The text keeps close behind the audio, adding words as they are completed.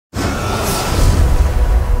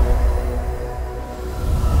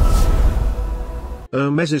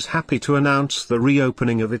Hermès is happy to announce the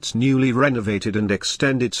reopening of its newly renovated and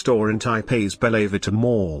extended store in Taipei's Bellavita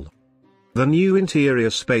Mall. The new interior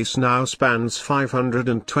space now spans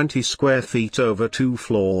 520 square feet over 2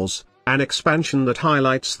 floors, an expansion that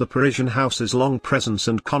highlights the Parisian house's long presence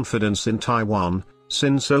and confidence in Taiwan,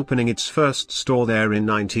 since opening its first store there in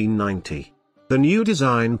 1990. The new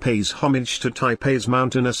design pays homage to Taipei's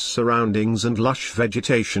mountainous surroundings and lush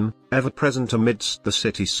vegetation, ever present amidst the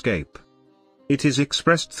cityscape. It is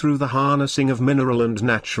expressed through the harnessing of mineral and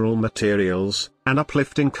natural materials, an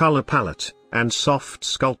uplifting color palette, and soft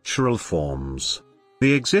sculptural forms.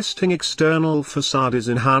 The existing external facade is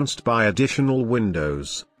enhanced by additional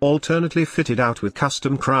windows, alternately fitted out with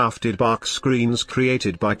custom-crafted bark screens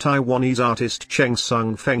created by Taiwanese artist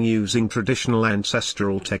Cheng-Tsung Feng using traditional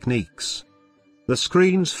ancestral techniques. The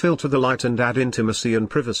screens filter the light and add intimacy and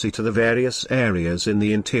privacy to the various areas in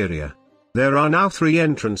the interior. There are now 3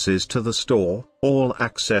 entrances to the store, all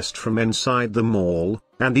accessed from inside the mall,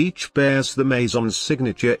 and each bears the Maison's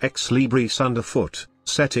signature ex libris underfoot,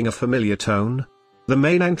 setting a familiar tone. The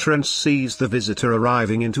main entrance sees the visitor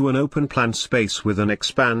arriving into an open-plan space with an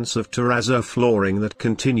expanse of terrazzo flooring that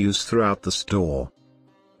continues throughout the store.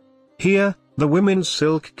 Here, the women's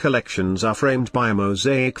silk collections are framed by a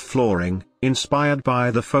mosaic flooring, inspired by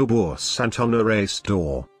the Faubourg Saint-Honoré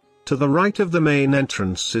store. To the right of the main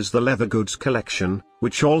entrance is the leather goods collection,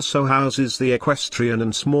 which also houses the equestrian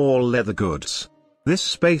and small leather goods. This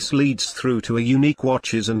space leads through to a unique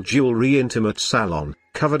watches and jewelry intimate salon,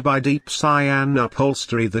 covered by deep cyan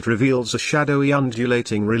upholstery that reveals a shadowy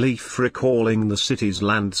undulating relief recalling the city's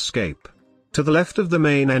landscape. To the left of the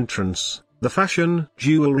main entrance, the fashion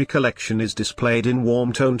jewelry collection is displayed in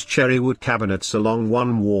warm-toned cherrywood cabinets along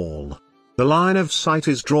one wall. The line of sight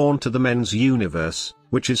is drawn to the men's universe,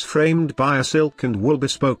 which is framed by a silk and wool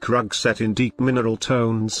bespoke rug set in deep mineral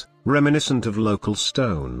tones, reminiscent of local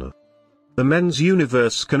stone. The men's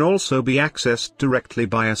universe can also be accessed directly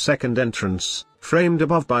by a second entrance, framed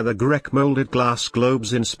above by the Grec-molded glass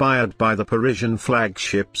globes inspired by the Parisian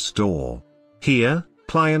Flagship store. Here,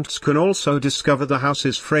 clients can also discover the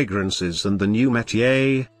house's fragrances and the new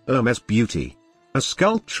métier, Hermès Beauty. A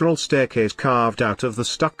sculptural staircase carved out of the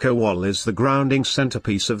stucco wall is the grounding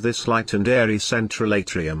centerpiece of this light and airy central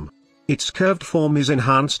atrium. Its curved form is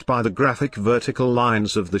enhanced by the graphic vertical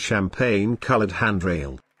lines of the champagne-colored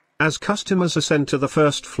handrail. As customers ascend to the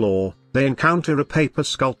first floor, they encounter a paper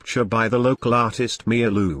sculpture by the local artist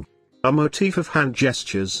Mia Lu. A motif of hand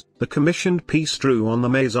gestures, the commissioned piece drew on the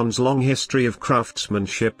Maison's long history of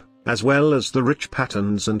craftsmanship, as well as the rich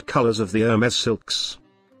patterns and colors of the Hermès silks.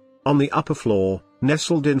 On the upper floor,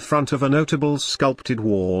 nestled in front of a notable sculpted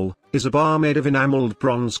wall, is a bar made of enameled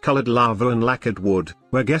bronze-colored lava and lacquered wood,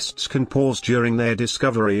 where guests can pause during their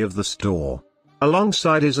discovery of the store.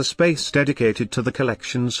 Alongside is a space dedicated to the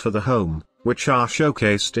collections for the home, which are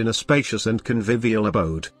showcased in a spacious and convivial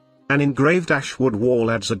abode. An engraved ashwood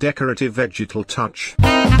wall adds a decorative vegetal touch.